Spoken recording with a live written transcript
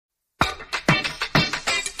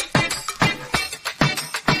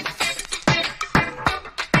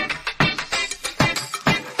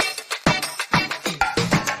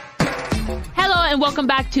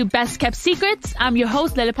welcome back to Best Kept Secrets. I'm your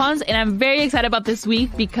host, Lele Pons, and I'm very excited about this week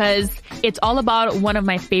because it's all about one of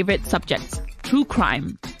my favorite subjects, true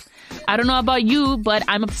crime. I don't know about you, but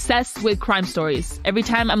I'm obsessed with crime stories. Every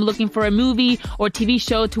time I'm looking for a movie or TV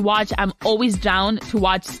show to watch, I'm always down to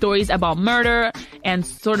watch stories about murder and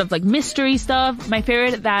sort of like mystery stuff. My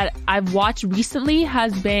favorite that I've watched recently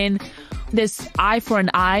has been this Eye for an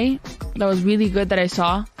Eye. That was really good that I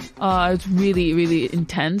saw. It's really, really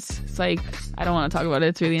intense. It's like, I don't want to talk about it.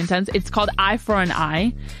 It's really intense. It's called Eye for an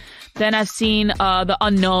Eye. Then I've seen The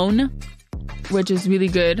Unknown, which is really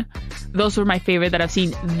good. Those were my favorite that I've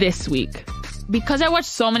seen this week. Because I watch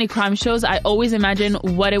so many crime shows, I always imagine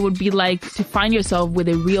what it would be like to find yourself with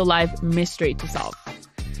a real life mystery to solve.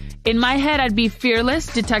 In my head, I'd be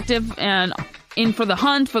fearless detective and in for the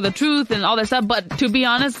hunt, for the truth and all that stuff. But to be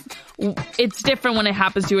honest, it's different when it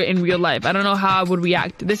happens to you in real life. I don't know how I would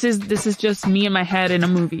react. This is just me in my head in a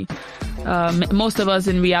movie. Most of us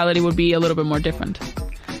in reality would be a little bit more different.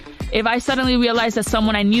 If I suddenly realized that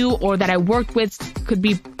someone I knew or that I worked with could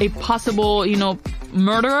be a possible,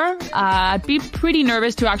 murderer, I'd be pretty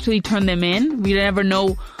nervous to actually turn them in. We never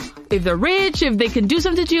know if they're rich, if they can do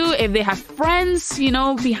something to you, if they have friends,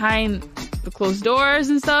 behind the closed doors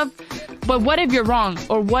and stuff. But what if you're wrong?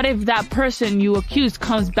 Or what if that person you accused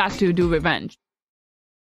comes back to do revenge?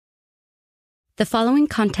 The following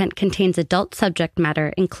content contains adult subject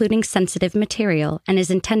matter, including sensitive material, and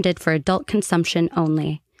is intended for adult consumption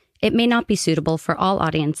only. It may not be suitable for all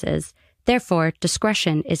audiences. Therefore,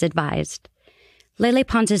 discretion is advised. Lele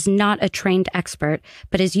Pons is not a trained expert,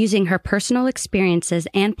 but is using her personal experiences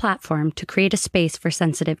and platform to create a space for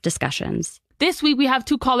sensitive discussions. This week, we have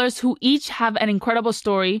two callers who each have an incredible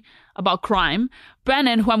story about crime.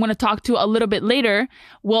 Brennan, who I'm going to talk to a little bit later,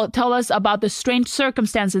 will tell us about the strange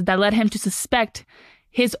circumstances that led him to suspect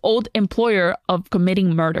his old employer of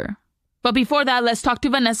committing murder. But before that, let's talk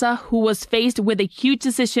to Vanessa, who was faced with a huge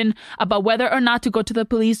decision about whether or not to go to the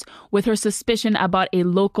police with her suspicion about a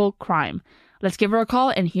local crime. Let's give her a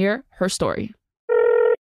call and hear her story.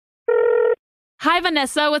 Hi,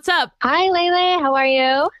 Vanessa. What's up? Hi, Lele. How are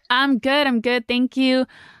you? I'm good. Thank you.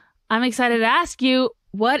 I'm excited to ask you,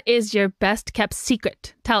 what is your best kept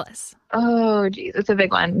secret? Tell us. Oh, geez. It's a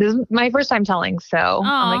big one. This is my first time telling, so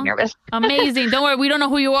I'm nervous. Amazing. Don't worry. We don't know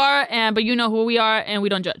who you are, but you know who we are, and we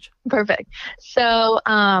don't judge. Perfect. So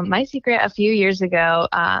my secret a few years ago,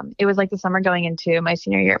 it was like the summer going into my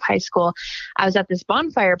senior year of high school. I was at this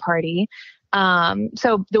bonfire party.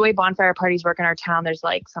 So the way bonfire parties work in our town, there's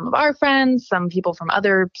like some of our friends, some people from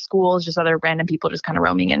other schools, just other random people just kind of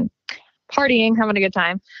roaming and partying, having a good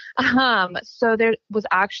time. So there was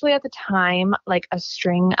actually at the time like a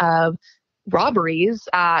string of robberies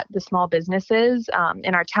at the small businesses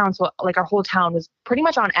in our town. So like our whole town was pretty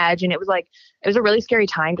much on edge, and it was a really scary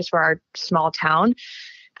time just for our small town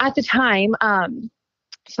at the time.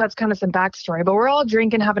 So that's kind of some backstory, but we're all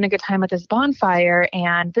drinking, having a good time at this bonfire.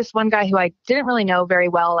 And this one guy who I didn't really know very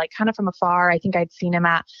well, like kind of from afar, I think I'd seen him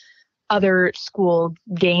at other school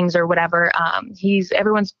games or whatever.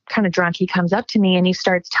 Everyone's kind of drunk. He comes up to me and he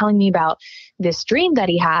starts telling me about this dream that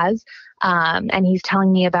he has. And he's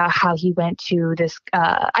telling me about how he went to this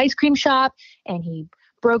ice cream shop and he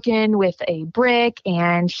broke in with a brick,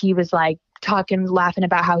 and he was like laughing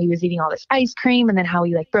about how he was eating all this ice cream, and then how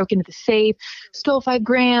he like broke into the safe, stole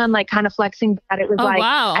 $5,000, like kind of flexing that it was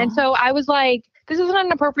wow. And so I was like, this isn't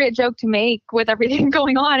an appropriate joke to make with everything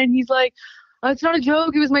going on. And he's like, oh, it's not a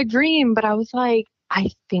joke. It was my dream. But I was like, I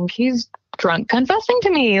think he's drunk confessing to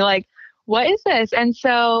me. Like, what is this? And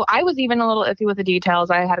so I was even a little iffy with the details.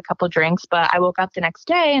 I had a couple drinks, but I woke up the next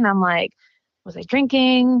day and I'm like, was I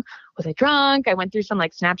drinking? Was I drunk? I went through some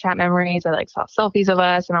like Snapchat memories. I like saw selfies of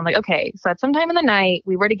us, and I'm like, okay, so at some time in the night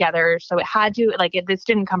we were together. So it had to this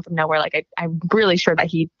didn't come from nowhere. Like I'm really sure that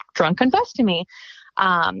he drunk confessed to me.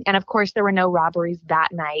 And of course there were no robberies that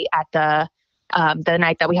night at the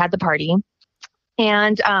night that we had the party.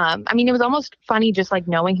 And it was almost funny just like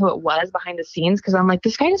knowing who it was behind the scenes, because I'm like,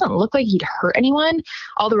 this guy doesn't look like he'd hurt anyone.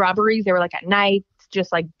 All the robberies, they were like at night,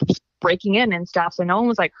 just like breaking in and stuff. So no one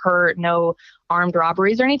was like hurt, no armed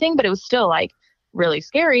robberies or anything, but it was still like really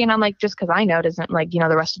scary. And I'm like, just because I know doesn't like,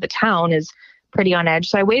 the rest of the town is pretty on edge.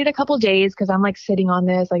 So I waited a couple of days because I'm like sitting on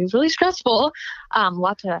this, like it was really stressful, a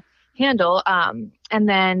lot to handle. And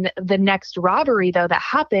then the next robbery though that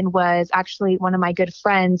happened was actually one of my good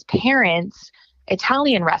friend's parents'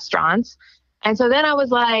 Italian restaurants. And so then I was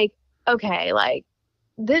like, okay, like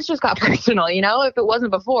this just got personal, if it wasn't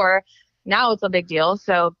before, now it's a big deal.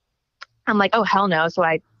 So I'm like, oh, hell no. So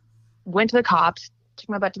I went to the cops, took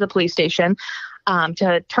my butt to the police station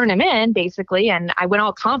to turn him in, basically. And I went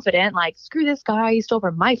all confident, like, screw this guy. He stole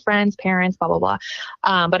from my friend's parents, blah, blah,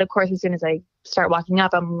 blah. But of course, as soon as I start walking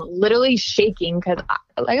up, I'm literally shaking because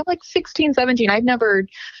I'm like 16, 17. I've never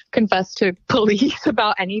confessed to police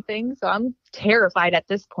about anything. So I'm terrified at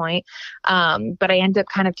this point. But I end up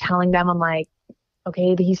kind of telling them, I'm like,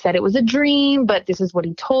 okay, he said it was a dream, but this is what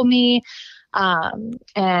he told me.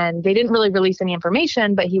 And they didn't really release any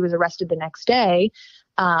information, but he was arrested the next day.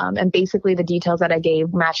 And basically the details that I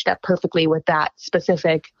gave matched up perfectly with that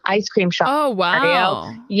specific ice cream shop. Oh, wow.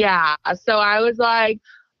 Scenario. Yeah. So I was like,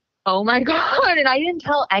 oh my God. And I didn't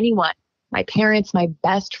tell anyone, my parents, my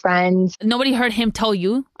best friends. Nobody heard him tell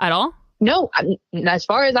you at all? No, as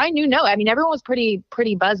far as I knew, no. I mean, everyone was pretty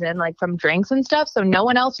buzzing, like from drinks and stuff. So no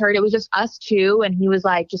one else heard. It was just us two. And he was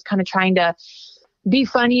like, just kind of trying to be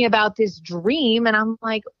funny about this dream. And I'm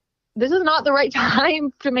like, this is not the right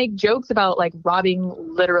time to make jokes about like robbing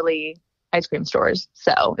literally ice cream stores.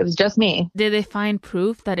 So it was just me. Did they find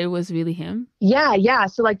proof that it was really him? Yeah.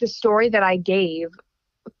 So like the story that I gave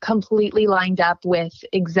completely lined up with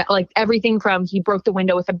like everything from he broke the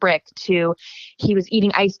window with a brick to he was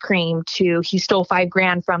eating ice cream to he stole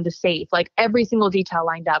 $5,000 from the safe. Like every single detail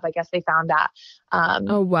lined up. I guess they found that.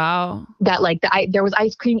 Oh wow! That like there was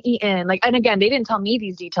ice cream eaten. Like, and again, they didn't tell me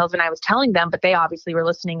these details when I was telling them, but they obviously were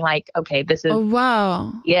listening. Like, okay, this is. Oh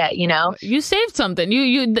wow! Yeah, you know, you saved something.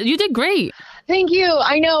 You did great. Thank you.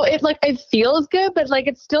 I know it feels good, but like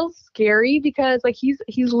it's still scary because like he's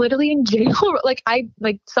literally in jail. Like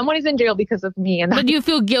someone is in jail because of me. And but do you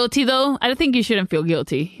feel guilty though? I don't think you shouldn't feel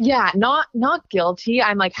guilty. Yeah, not guilty.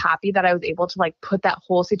 I'm like happy that I was able to like put that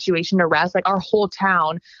whole situation to rest. Like our whole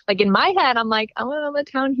town. Like in my head, I'm like, oh, I'm a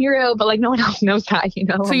town hero, but like no one else knows that, you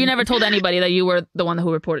know. So you never told anybody that you were the one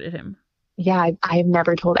who reported him? Yeah, I've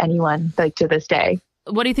never told anyone like to this day.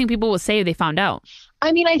 What do you think people would say if they found out?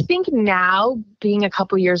 I mean, I think now, being a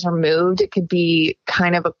couple years removed, it could be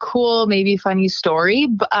kind of a cool, maybe funny story.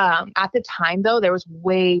 But at the time, though, there was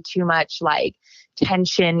way too much like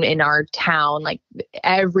tension in our town. Like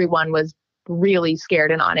everyone was really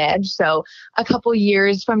scared and on edge. So a couple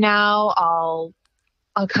years from now, I'll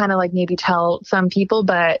kind of like maybe tell some people,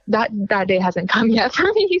 but that day hasn't come yet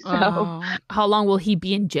for me. So how long will he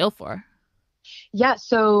be in jail for? Yeah,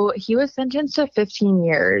 so he was sentenced to 15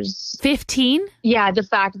 years. 15? Yeah, the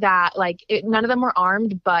fact that like none of them were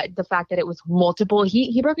armed, but the fact that it was multiple.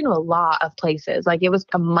 He broke into a lot of places. Like it was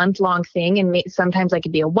a month-long thing, and sometimes like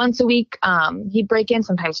it'd be a once a week. He'd break in,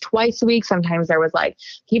 sometimes twice a week. Sometimes there was like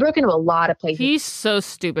he broke into a lot of places. He's so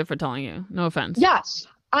stupid for telling you. No offense. Yes,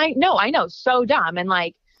 I know, so dumb, and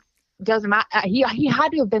like doesn't matter. He had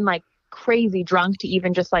to have been like crazy drunk to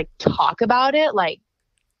even just like talk about it. Like.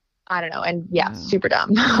 I don't know. And yeah, super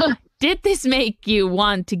dumb. Did this make you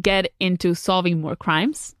want to get into solving more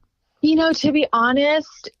crimes? You know, to be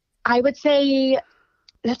honest, I would say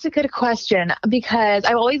that's a good question because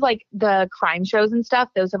I've always liked the crime shows and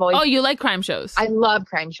stuff. Those have always. Oh, you like crime shows? I love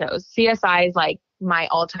crime shows. CSI is like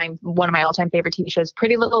one of my all-time favorite TV shows.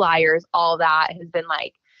 Pretty Little Liars, all that has been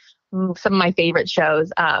like some of my favorite shows.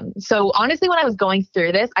 So honestly, when I was going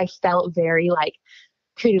through this, I felt very like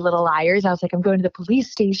Pretty Little Liars. I was like, I'm going to the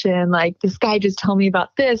police station. Like this guy just told me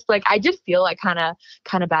about this. Like I just feel like kind of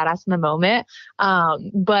badass in the moment.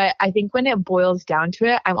 But I think when it boils down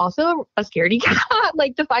to it, I'm also a scaredy cat.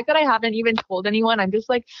 Like the fact that I haven't even told anyone, I'm just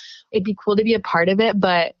like, it'd be cool to be a part of it.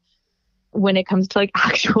 But when it comes to like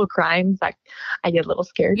actual crimes, like I get a little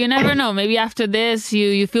scared. You never know. Maybe after this,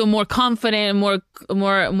 you feel more confident,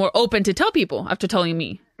 more open to tell people after telling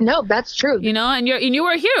me. No, that's true. You know, and you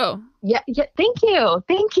were a hero. Yeah. Thank you.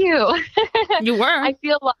 You were. I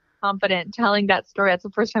feel a lot confident telling that story. That's the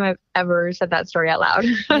first time I've ever said that story out loud.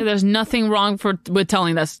 Yeah, there's nothing wrong with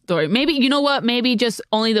telling that story. Maybe, you know what? Maybe just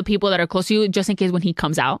only the people that are close to you, just in case when he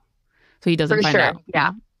comes out, so he doesn't find out.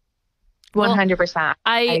 Yeah. 100%.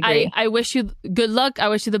 I wish you good luck. I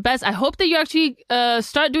wish you the best. I hope that you actually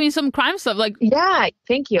start doing some crime stuff. Like, yeah,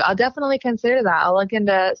 thank you. I'll definitely consider that. I'll look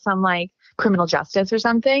into some like criminal justice or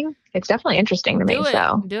something. It's definitely interesting to me.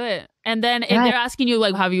 Do it. And then if they're asking you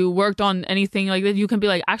like, have you worked on anything like this? You can be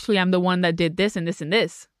like, actually, I'm the one that did this and this and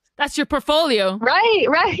this. That's your portfolio. Right.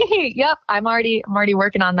 Yep. I'm already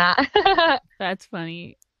working on that. That's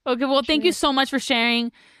funny. Okay. Well, thank you so much for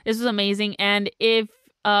sharing. This was amazing. And if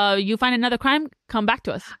you find another crime, come back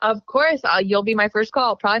to us. Of course. You'll be my first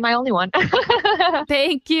call. Probably my only one.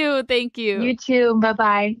 Thank you. You too.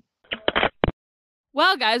 Bye-bye.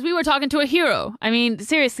 Well, guys, we were talking to a hero. I mean,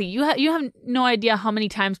 seriously, you have no idea how many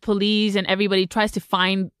times police and everybody tries to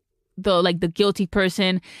find the guilty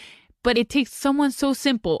person. but it takes someone so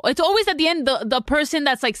simple. It's always at the end the person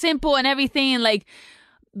that's like simple and everything, and like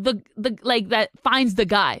the like that finds the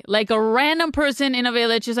guy. Like a random person in a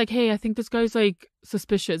village is like, hey, I think this guy's like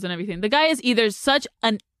suspicious and everything. The guy is either such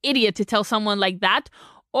an idiot to tell someone like that,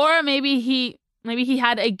 or maybe he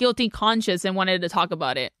had a guilty conscience and wanted to talk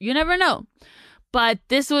about it. You never know. But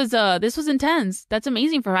this was intense. That's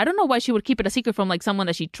amazing for her. I don't know why she would keep it a secret from like someone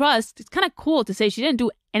that she trusts. It's kind of cool to say she didn't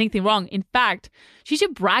do anything wrong. In fact, she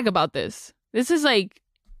should brag about this. This is like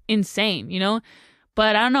insane, you know?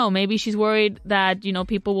 But I don't know, maybe she's worried that, you know,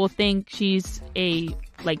 people will think she's a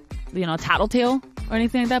like, you know, tattletale or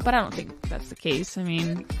anything like that, but I don't think that's the case. I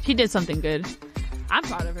mean, she did something good. I'm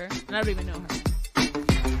proud of her, and I don't even know her.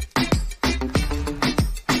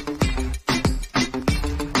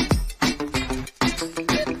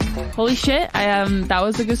 Holy shit, that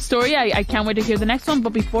was a good story. I can't wait to hear the next one.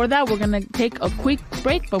 But before that, we're going to take a quick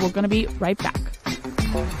break, but we're going to be right back.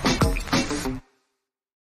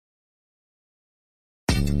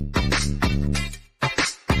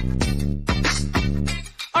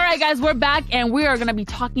 All right, guys, we're back, and we are going to be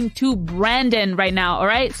talking to Brandon right now. All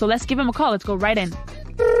right, so let's give him a call. Let's go right in.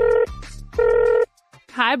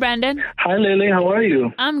 Hi, Brandon. Hi, Lele. How are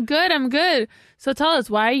you? I'm good. So tell us,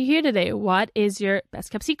 why are you here today? What is your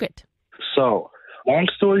best kept secret? So, long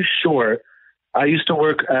story short, I used to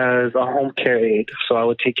work as a home care aide. So I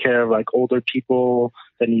would take care of like older people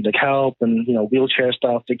that need like help and, you know, wheelchair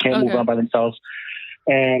stuff. They can't move around by themselves.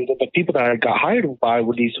 And the people that I got hired by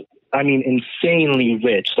were these, I mean, insanely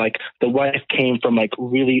rich. Like the wife came from like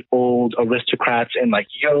really old aristocrats in like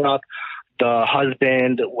Europe. The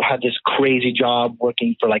husband had this crazy job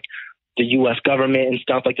working for like the U.S. government and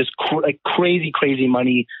stuff, like this crazy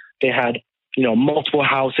money. They had, you know, multiple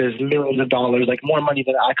houses, millions of dollars, like more money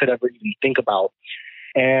than I could ever even think about.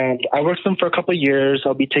 And I worked for them for a couple of years.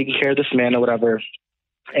 I'll be taking care of this man or whatever.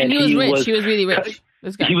 And he was rich. He was really rich.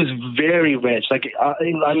 He was very rich. Like,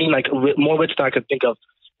 I mean, like more rich than I could think of.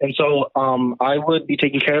 And so I would be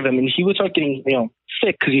taking care of him, and he would start getting, you know,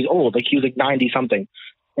 sick because he's old. Like he was like 90 something.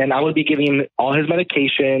 And I would be giving him all his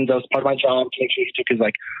medications. That was part of my job to make sure he took his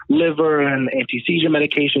like liver and anti-seizure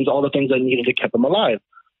medications, all the things I needed to keep him alive.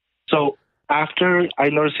 So after I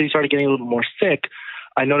noticed he started getting a little more sick,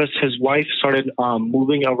 I noticed his wife started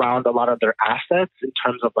moving around a lot of their assets in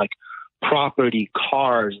terms of like property,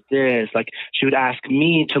 cars, this. Like she would ask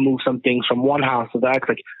me to move some things from one house to the next,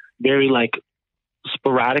 like very like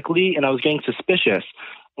sporadically, and I was getting suspicious.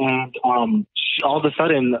 And all of a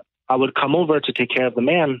sudden, I would come over to take care of the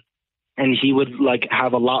man, and he would like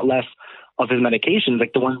have a lot less of his medications,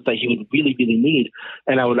 like the ones that he would really need.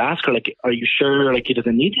 And I would ask her, like, are you sure like he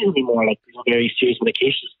doesn't need it anymore? Like these are very serious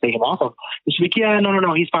medications to take him off of. And she'd be like, yeah,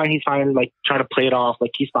 no, he's fine. Like trying to play it off,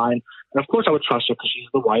 like he's fine. And of course I would trust her because she's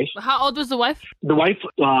the wife. How old was the wife? The wife,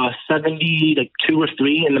 70, like 2 or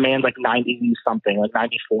 3, and the man's like 90 something, like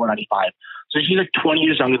 94, 95. So she's like 20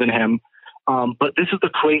 years younger than him. But this is the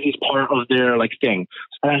craziest part of their like thing.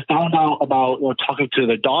 And I found out about, you know, talking to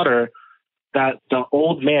the daughter, that the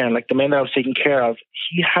old man, like the man that I was taking care of,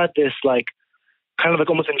 he had this like kind of like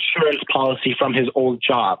almost insurance policy from his old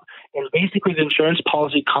job. And basically the insurance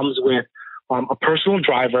policy comes with a personal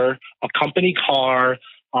driver, a company car,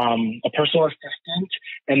 a personal assistant,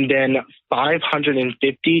 and then $550,000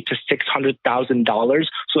 to $600,000.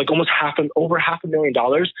 So like almost over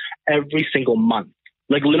 $500,000 every single month.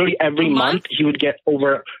 Like literally every month he would get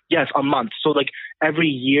a month. So like every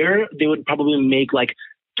year they would probably make like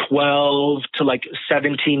 12 to like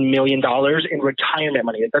 $17 million in retirement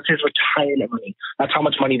money. That's his retirement money. That's how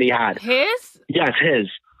much money they had. His? Yeah, it's his.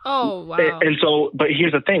 Oh, wow. And so, but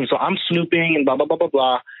here's the thing. So I'm snooping and blah, blah, blah, blah,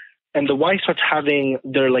 blah. And the wife starts having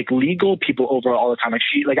their like legal people over all the time.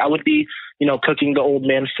 Like I would be, you know, cooking the old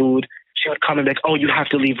man food. She would come and be like, oh, you have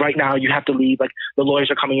to leave right now. You have to leave. Like the lawyers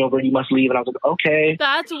are coming over. You must leave. And I was like, okay.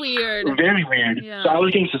 That's weird. Very weird. Yeah. So I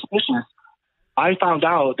was getting suspicious. I found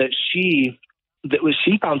out that she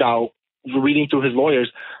found out reading through his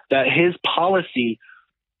lawyers that his policy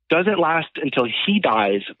doesn't last until he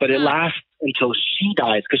dies, but it lasts until she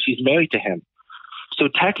dies because she's married to him. So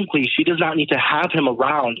technically she does not need to have him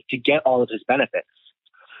around to get all of his benefits.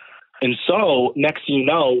 And so next thing you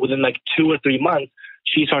know, within like 2 or 3 months,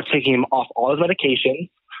 she starts taking him off all his medications.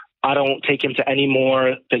 I don't take him to any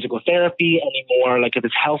more physical therapy, any more like of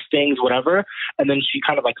his health things, whatever. And then she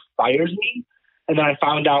kind of like fires me. And then I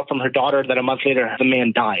found out from her daughter that a month later, the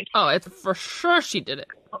man died. Oh, it's for sure she did it.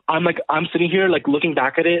 I'm sitting here like looking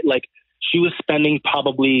back at it, like she was spending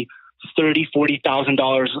probably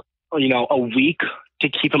 $30,000-$40,000, you know, a week to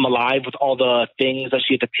keep him alive with all the things that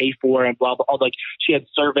she had to pay for and blah, blah, all like she had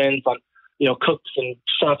servants on, cooks and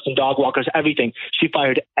chefs and dog walkers, everything. She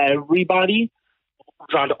fired everybody,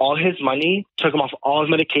 drowned all his money, took him off all his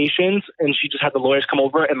medications, and she just had the lawyers come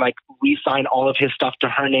over and like re-sign all of his stuff to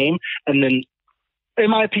her name. And then, in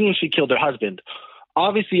my opinion, she killed her husband.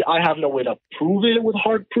 Obviously, I have no way to prove it with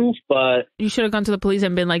hard proof, but... You should have gone to the police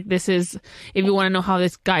and been like, if you want to know how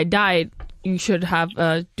this guy died, you should have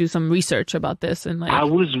do some research about this. And like, I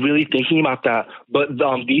was really thinking about that. But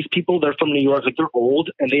these people, they're from New York. Like, they're old,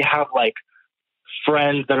 and they have, like,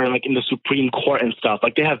 friends that are, like, in the Supreme Court and stuff.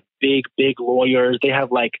 Like, they have big, big lawyers. They have,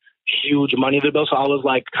 like, huge money in their bill. So I was,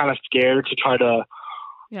 like, kind of scared to try to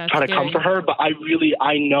come for her, but I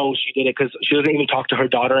know she did it because she doesn't even talk to her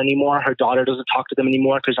daughter anymore. Her daughter doesn't talk to them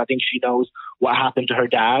anymore because I think she knows what happened to her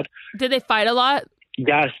dad. Did they fight a lot?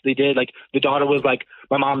 Yes, they did. Like, the daughter was like,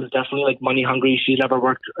 my mom is definitely like money hungry. She's never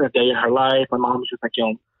worked a day in her life. My mom was just like,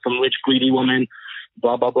 some rich, greedy woman,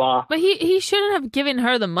 blah, blah, blah. But he shouldn't have given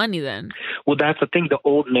her the money then. Well, that's the thing. The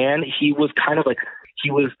old man, he was kind of like,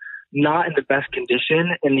 he was not in the best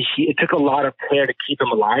condition, and it took a lot of care to keep him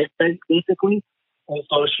alive, basically. And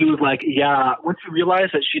so she was like, yeah, once you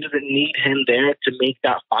realize that she doesn't need him there to make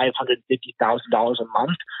that $550,000 a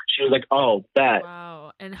month, she was like, oh, bet.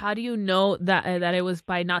 Wow. And how do you know that it was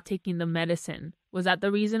by not taking the medicine? Was that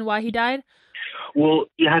the reason why he died? Well,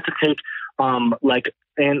 he had to take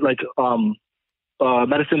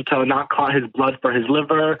medicine to not clot his blood for his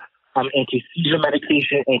liver, anti-seizure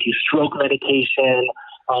medication, anti-stroke medication.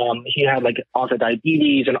 He had like also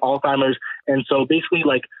diabetes and Alzheimer's. And so basically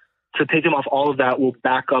like, to take him off all of that will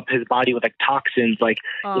back up his body with like toxins, like,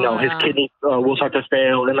 his kidneys will start to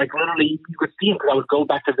fail. And like literally you could see him because I would go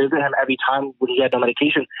back to visit him every time when he had the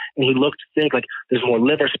medication and he looked sick. Like there's more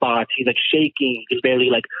liver spots. He's like shaking. He could barely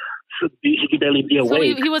be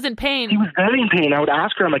awake. So he was in pain. He was very in pain. I would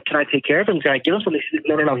ask her, I'm like, can I take care of him? Can I give him something? She's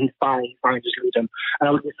like, no, he's fine. Just leave him. And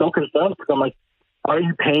I was so concerned because I'm like, are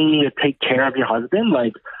you paying me to take care of your husband?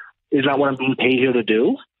 Like, is that what I'm being paid here to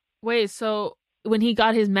do? Wait, so when he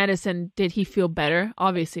got his medicine, did he feel better?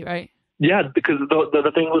 Obviously, right? Yeah, because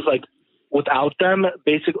the thing was like, without them,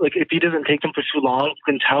 basically, like if he doesn't take them for too long, you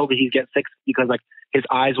can tell that he gets sick because like his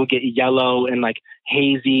eyes will get yellow and like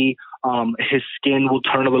hazy. His skin will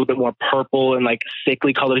turn a little bit more purple and like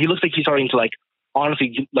sickly colored. He looks like he's starting to like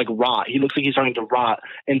honestly like rot. He looks like he's starting to rot.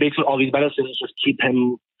 And basically, all these medicines just keep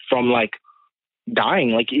him from like dying.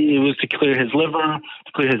 Like it was to clear his liver,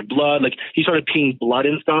 to clear his blood. Like he started peeing blood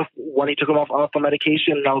and stuff when he took him off the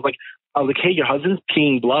medication. And I was like, hey, your husband's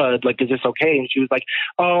peeing blood. Like, is this okay? And she was like,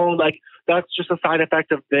 oh, like that's just a side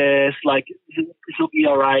effect of this. Like he'll be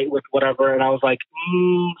all right with whatever. And I was like,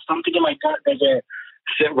 something in my gut doesn't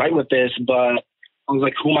sit right with this. But I was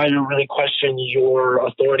like, who am I to really question your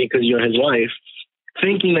authority because you're his wife?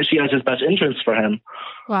 Thinking that she has his best interests for him.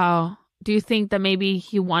 Wow. Do you think that maybe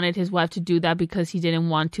he wanted his wife to do that because he didn't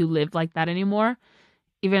want to live like that anymore,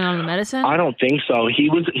 even on the medicine? I don't think so.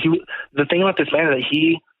 The thing about this man is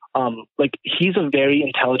that he's a very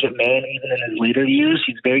intelligent man, even in his later years.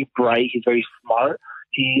 He's very bright. He's very smart.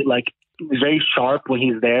 He's very sharp when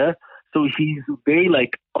he's there. So he's very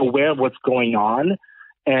like aware of what's going on.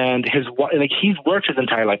 And he's worked his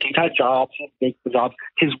entire life. He's had jobs. He's made jobs.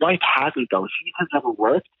 His wife hasn't though. She has never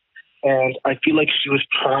worked. And I feel like she was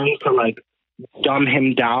trying to like dumb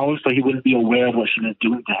him down so he wouldn't be aware of what she was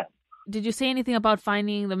doing to him. Did you say anything about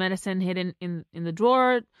finding the medicine hidden in the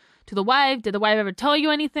drawer to the wife? Did the wife ever tell you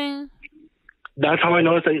anything? That's how I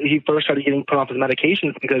noticed that he first started getting put off his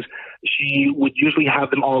medications because she would usually have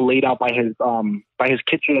them all laid out by his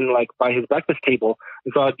kitchen, like by his breakfast table.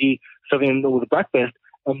 And so I'd be serving him with breakfast.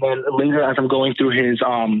 And then later as I'm going through his,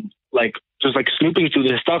 just snooping through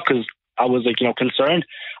this stuff because I was concerned,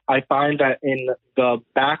 I find that in the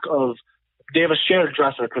back of, they have a shared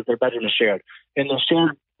dresser because their bedroom is shared. In the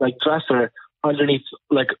shared dresser, underneath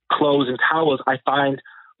clothes and towels, I find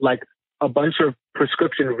a bunch of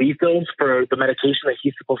prescription refills for the medication that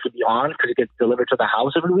he's supposed to be on because it gets delivered to the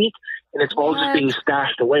house every week, and it's all just being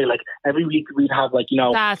stashed away. Every week we'd have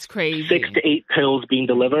that's crazy, 6 to 8 pills being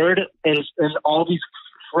delivered, and all these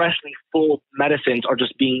freshly full medicines are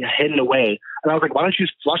just being hidden away. And I was like, why don't you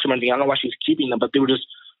just flush them or anything? I don't know why she's keeping them, but they were just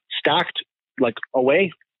stacked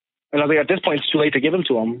away. And I was like, at this point, it's too late to give them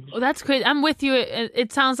to him. Well, that's crazy. I'm with you.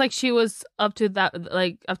 It sounds like she was up to that,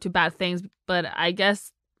 up to bad things, but I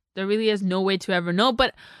guess there really is no way to ever know.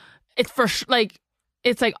 But it's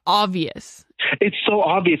it's obvious. It's so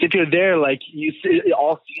obvious. If you're there, you see, it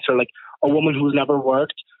all sees her, a woman who's never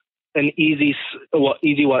worked, an easy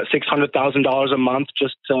 $600,000 a month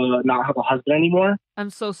just to not have a husband anymore. I'm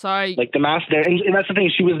so sorry. The mask there, and that's the thing.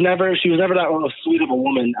 She was never that sweet of a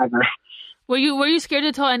woman ever. Were you scared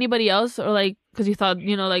to tell anybody else, or like because you thought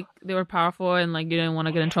like they were powerful and like you didn't want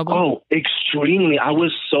to get in trouble? Oh, extremely. I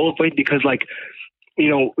was so afraid because like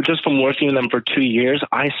just from working with them for 2 years,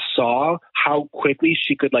 I saw how quickly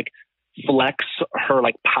she could like flex her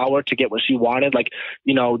like power to get what she wanted. Like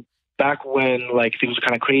back when like things were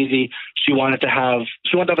kind of crazy, she wanted to have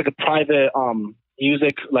like a private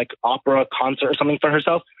music like opera concert or something for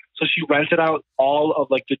herself. So she rented out all of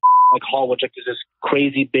like the like hall, which like is this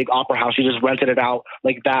crazy big opera house. She just rented it out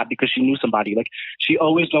like that because she knew somebody. Like she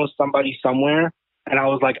always knows somebody somewhere. And I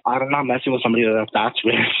was like, I'm not messing with somebody that's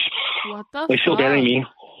rich. What the like she'll bury me.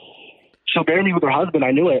 She'll bury me with her husband.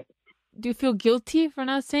 I knew it. Do you feel guilty for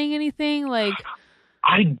not saying anything? Like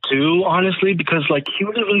I do, honestly, because like he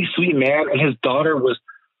was a really sweet man, and his daughter was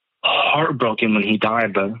heartbroken when he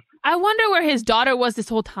died. Though I wonder where his daughter was this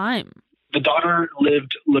whole time. The daughter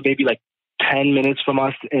lived maybe like 10 minutes from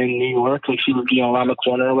us in New York. Like she lived, around the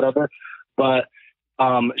corner or whatever. But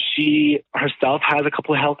she herself has a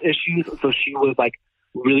couple of health issues, so she was like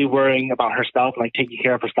really worrying about herself, like taking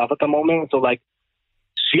care of herself at the moment. So like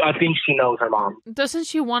I think she knows her mom. Doesn't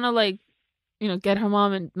she want to like, get her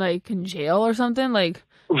mom in jail or something? Like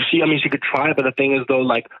she could try, but the thing is though,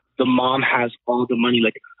 like the mom has all the money.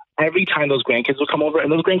 Like every time those grandkids would come over,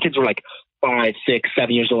 and those grandkids were like 5, 6,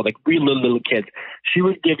 7 years old, like really little kids. She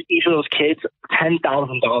would give each of those kids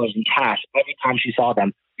 $10,000 in cash every time she saw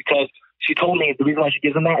them, because she told me the reason why she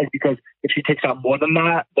gives them that is because if she takes out more than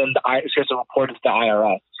that, then she has to report it to the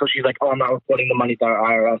IRS. So she's like, I'm not reporting the money to the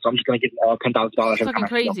IRS, so I'm just going to give them all $10,000. It's fucking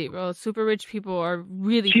crazy, bro. Super rich people are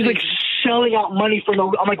really She's crazy. like shelling out money for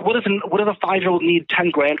no... I'm like, what does a 5-year-old need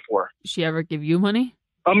 10 grand for? She ever give you money?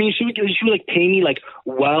 I mean, she would like pay me like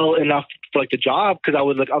well enough for like the job, because I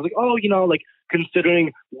was like, oh, like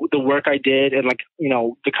considering the work I did and like,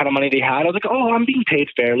 the kind of money they had, I was like, oh, I'm being paid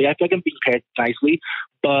fairly. I feel like I'm being paid nicely.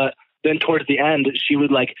 But then towards the end, she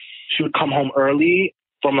would come home early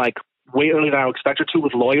from like way earlier than I would expect her to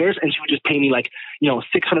with lawyers, and she would just pay me like,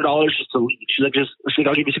 $600 just to leave. She's like,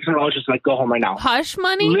 I'll give you $600 just to like go home right now. Hush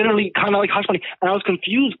money? Literally kind of like hush money. And I was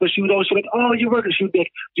confused, but she would always be like, oh, you work. She would be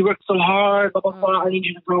like, you work so hard, blah, blah, blah. I need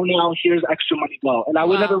you to go now. Here's extra money, go. And I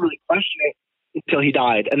would never really question it until he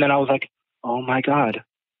died. And then I was like, oh my God,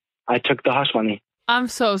 I took the hush money. I'm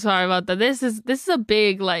so sorry about that. This is a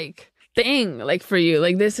big like thing like for you.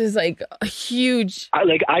 Like this is like a huge.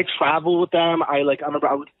 I travel with them. I remember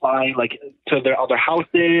I would fly like to their other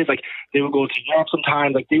houses. Like they would go to Europe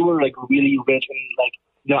sometimes. Like they were like really rich, and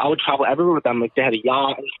like I would travel everywhere with them. Like they had a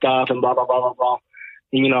yacht and stuff and blah blah blah blah blah.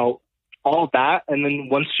 And, all of that. And then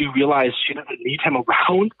once she realized she didn't need him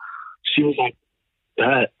around, she was like,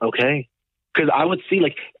 okay. Because I would see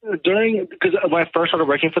like because when I first started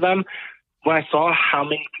working for them, when I saw how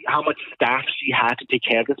much staff she had to take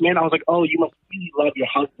care of this man, I was like, oh, you must really love your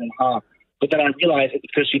husband, huh? But then I realized it's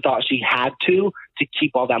because she thought she had to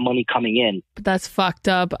keep all that money coming in. But that's fucked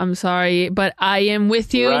up. I'm sorry, but I am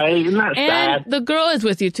with you. Right? Isn't that sad? The girl is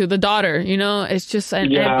with you too. The daughter, it's just.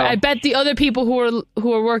 I bet the other people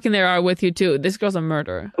who are working there are with you too. This girl's a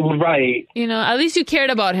murderer. Right. At least you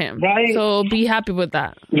cared about him. Right. So be happy with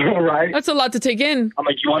that. Right. That's a lot to take in. I'm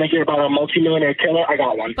like, you want to hear about a multimillionaire killer? I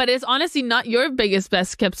got one. But it's honestly not your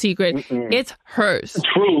best kept secret. Mm-mm. It's hers.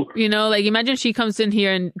 True. Like imagine she comes in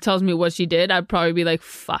here and tells me what she did. I'd probably be like,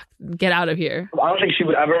 fuck, get out of here. I don't think she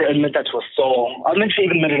would ever admit that to a soul. I don't think she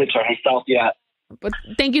even admitted it to herself yet. But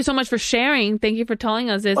thank you so much for sharing. Thank you for telling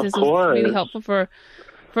us this. This is really helpful for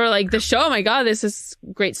like the show. Oh my God, this is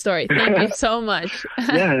a great story. Thank you so much.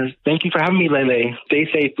 Yes, thank you for having me, Lele. Stay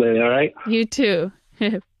safe, Lele, all right? You too.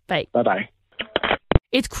 Bye. Bye-bye.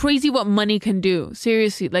 It's crazy what money can do.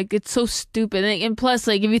 Seriously, like it's so stupid. And plus,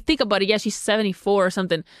 like if you think about it, yeah, she's 74 or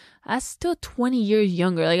something. That's still 20 years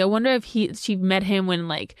younger. Like I wonder if she met him when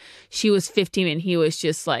like she was 15 and he was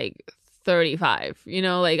just like 35.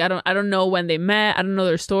 Like I don't know when they met. I don't know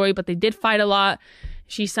their story, but they did fight a lot.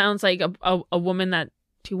 She sounds like a woman that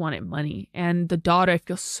she wanted money. And the daughter, I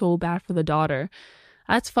feel so bad for the daughter.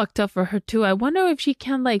 That's fucked up for her too. I wonder if she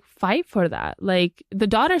can like fight for that. Like the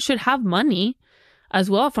daughter should have money as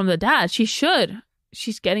well from the dad. She should.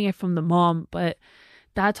 She's getting it from the mom, but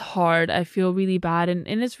that's hard. I feel really bad. And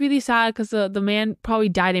it's really sad because the man probably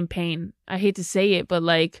died in pain. I hate to say it, but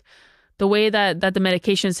like the way that the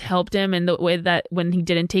medications helped him and the way that when he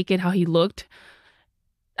didn't take it, how he looked,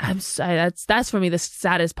 I'm sorry, that's for me the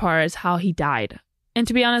saddest part is how he died. And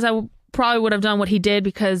to be honest, I probably would have done what he did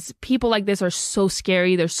because people like this are so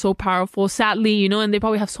scary. They're so powerful, sadly, and they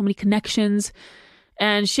probably have so many connections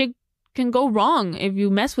and shit can go wrong if you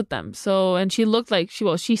mess with them. So, and she looked like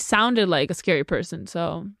she sounded like a scary person.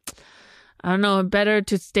 So I don't know, better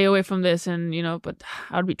to stay away from this and, but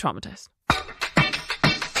I would be traumatized.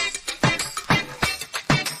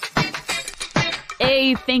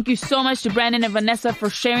 say thank you so much to Brandon and Vanessa for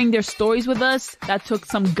sharing their stories with us. That took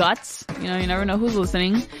some guts. You never know who's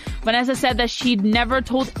listening. Vanessa said that she'd never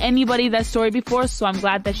told anybody that story before, so I'm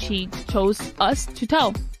glad that she chose us to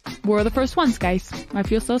tell. We're the first ones, guys. I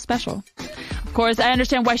feel so special. Of course, I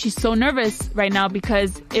understand why she's so nervous right now,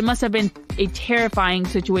 because it must have been a terrifying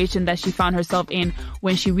situation that she found herself in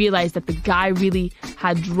when she realized that the guy really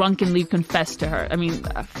had drunkenly confessed to her. I mean,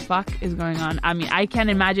 the fuck is going on? I mean, I can't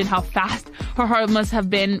imagine how fast her heart must have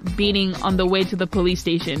been beating on the way to the police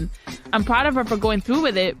station. I'm proud of her for going through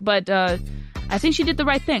with it, but I think she did the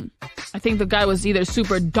right thing. I think the guy was either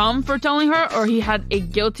super dumb for telling her, or he had a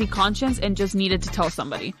guilty conscience and just needed to tell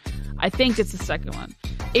somebody. I think it's the second one.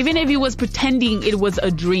 Even if he was pretending it was a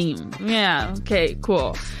dream. Yeah, okay,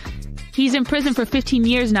 cool. He's in prison for 15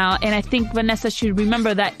 years now, and I think Vanessa should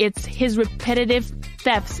remember that it's his repetitive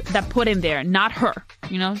thefts that put him there, not her.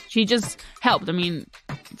 She just helped. I mean,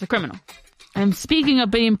 it's a criminal. And speaking of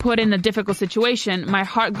being put in a difficult situation, my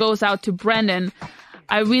heart goes out to Brendan.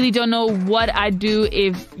 I really don't know what I'd do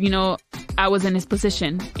if, I was in his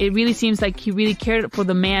position. It really seems like he really cared for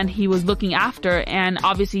the man he was looking after, and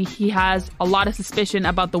obviously he has a lot of suspicion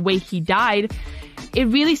about the way he died. It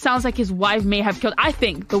really sounds like his wife may have killed. I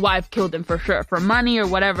think the wife killed him for sure, for money or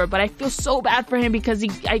whatever, but I feel so bad for him because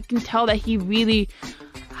I can tell that he really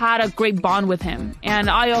had a great bond with him. And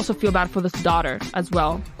I also feel bad for this daughter as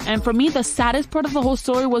well. And for me, the saddest part of the whole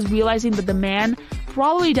story was realizing that the man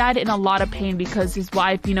probably died in a lot of pain because his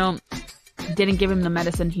wife, didn't give him the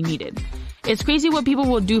medicine he needed. It's crazy what people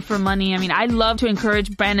will do for money. I mean, I'd love to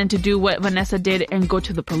encourage Brandon to do what Vanessa did and go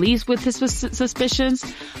to the police with his suspicions.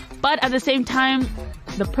 But at the same time,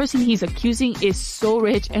 the person he's accusing is so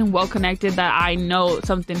rich and well-connected that I know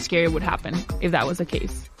something scary would happen if that was the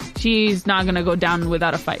case. She's not going to go down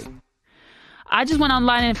without a fight. I just went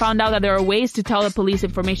online and found out that there are ways to tell the police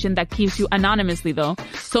information that keeps you anonymously, though.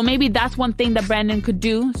 So maybe that's one thing that Brandon could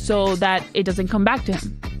do so that it doesn't come back to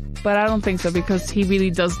him. But I don't think so, because he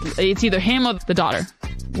really does. It's either him or the daughter.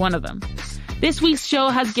 One of them. This week's show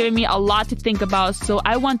has given me a lot to think about, so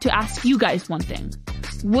I want to ask you guys one thing.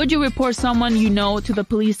 Would you report someone you know to the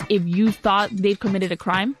police if you thought they'd committed a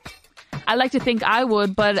crime? I like to think I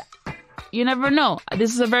would, but you never know.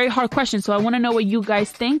 This is a very hard question, so I want to know what you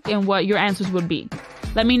guys think and what your answers would be.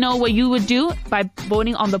 Let me know what you would do by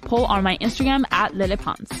voting on the poll on my Instagram at Lele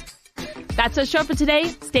Pons. That's our show for today.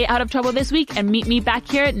 Stay out of trouble this week and meet me back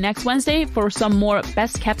here next Wednesday for some more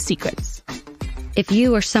Best Kept Secrets. If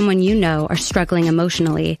you or someone you know are struggling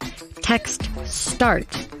emotionally, text START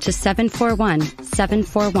to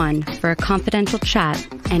 741-741 for a confidential chat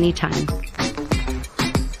anytime.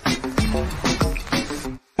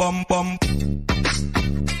 Bum, bum.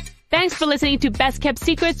 Thanks for listening to Best Kept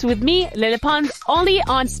Secrets with me, Lele Pons, only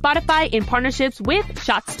on Spotify in partnerships with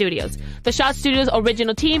Shot Studios. The Shot Studios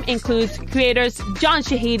original team includes creators John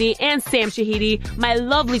Shahidi and Sam Shahidi, my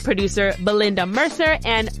lovely producer Belinda Mercer,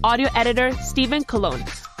 and audio editor Stephen Colon.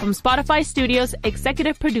 From Spotify Studios,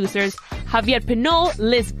 executive producers Javier Pinol,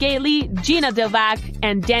 Liz Gately, Gina Delvac,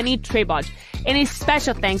 and Danny Treboj. And a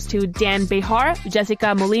special thanks to Dan Behar,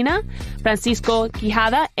 Jessica Molina, Francisco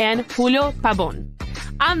Quijada, and Julio Pabon.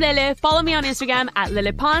 I'm Lele. Follow me on Instagram at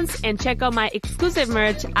Lele Pons and check out my exclusive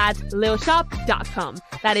merch at lilshop.com.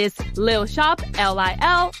 That is lilshop,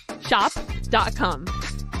 Lil shop.com.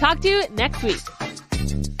 Talk to you next week.